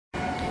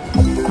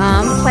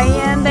I'm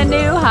playing the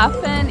new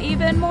Huff N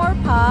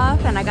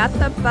Puff, and I got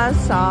the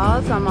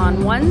buzzsaws. I'm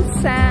on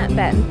 1 cent,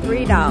 betting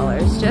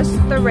 $3. Just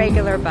the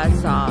regular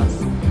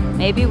buzzsaws.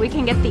 Maybe we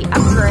can get the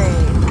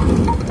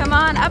upgrade. Come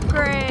on,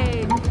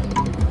 upgrade.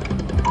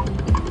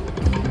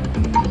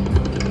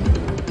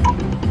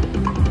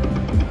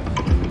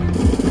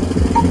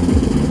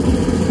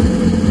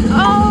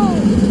 Oh,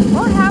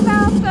 well, how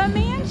about the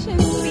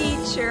mansions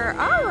feature?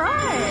 All right.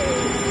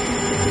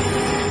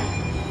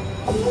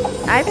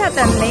 I've had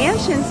the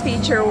mansions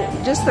feature,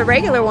 just the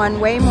regular one,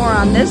 way more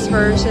on this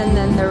version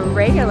than the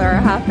regular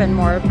Huff N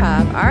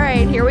Puff. All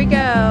right, here we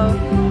go.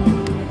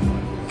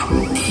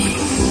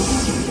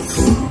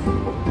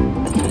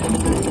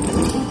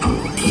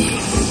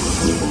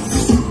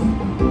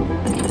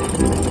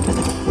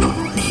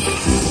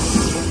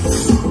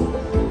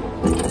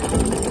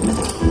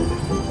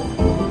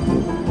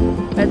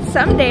 But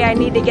someday I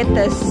need to get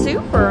the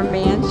Super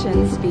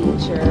Mansions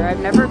feature. I've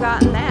never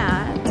gotten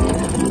that.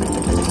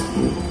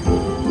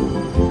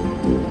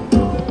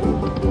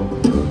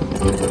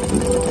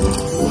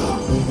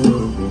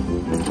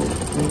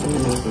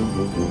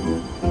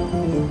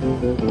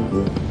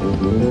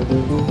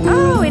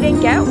 Oh, we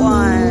didn't get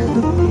one.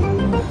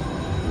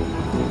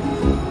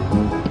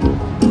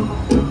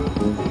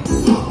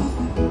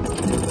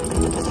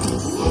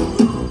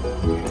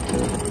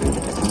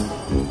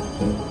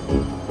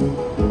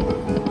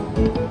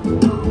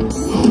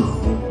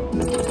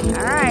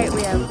 All right,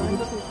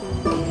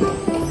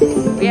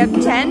 we have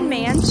 10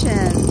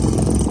 mansions.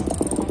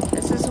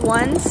 This is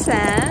 1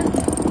 cent.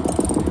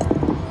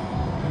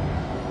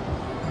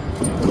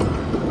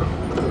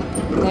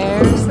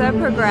 There's the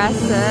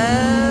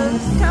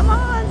progressives. Come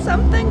on,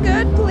 something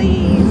good,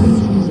 please.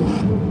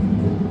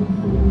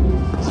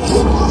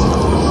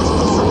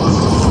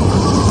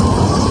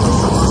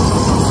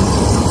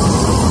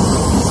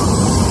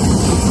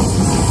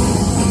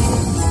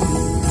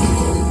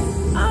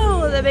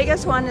 Oh, the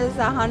biggest one is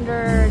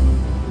 $112.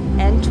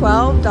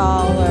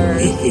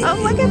 Oh,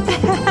 look at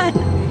that.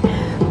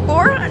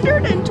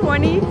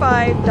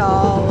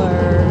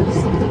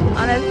 $425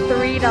 on a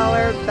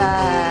 $3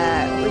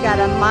 bet. We got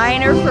a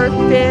minor for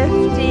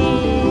 50.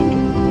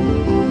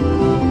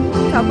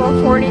 Couple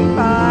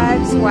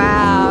 45s.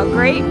 Wow,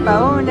 great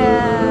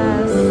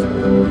bonus.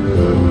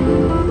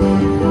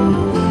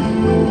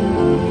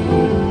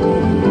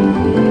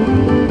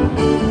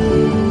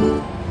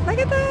 Look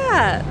at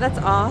that. That's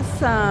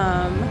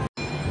awesome.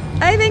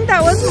 I think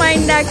that was my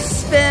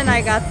next spin.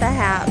 I got the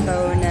hat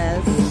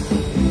bonus.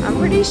 I'm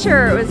pretty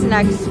sure it was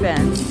next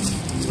spin.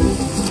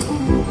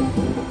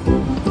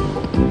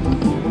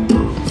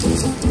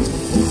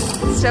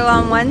 Still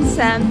on 1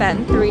 cent,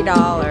 betting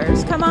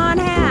 $3. Come on,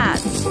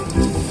 hats.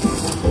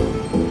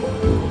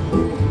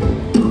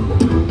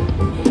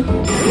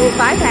 Ooh,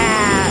 5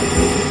 hats.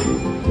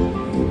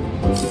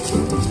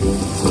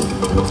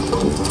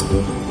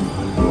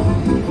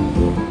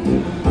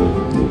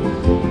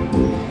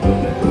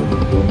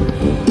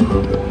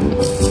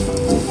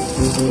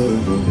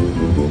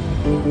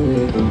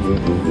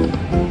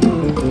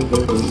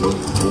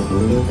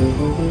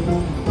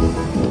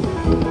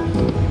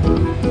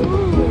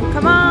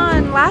 Come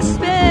on, last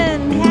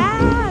spin,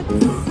 hats.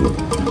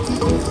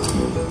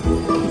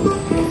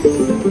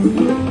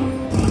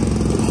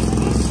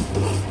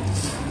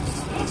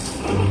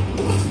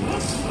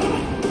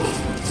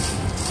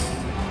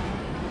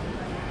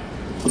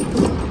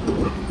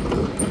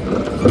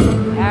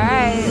 All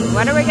right,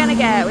 what are we gonna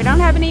get? We don't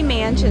have any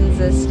mansions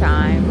this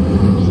time.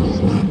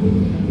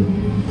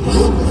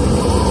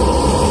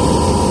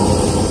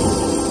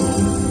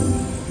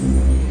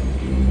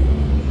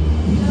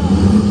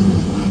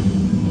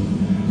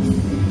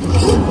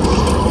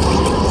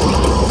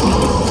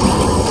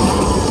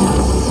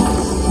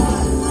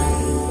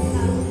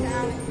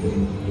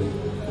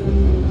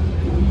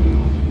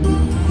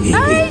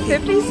 Alright,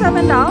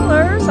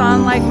 $57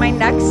 on like my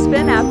next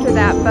spin after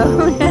that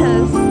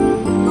bonus.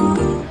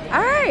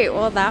 Alright,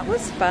 well that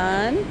was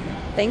fun.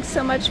 Thanks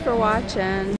so much for watching.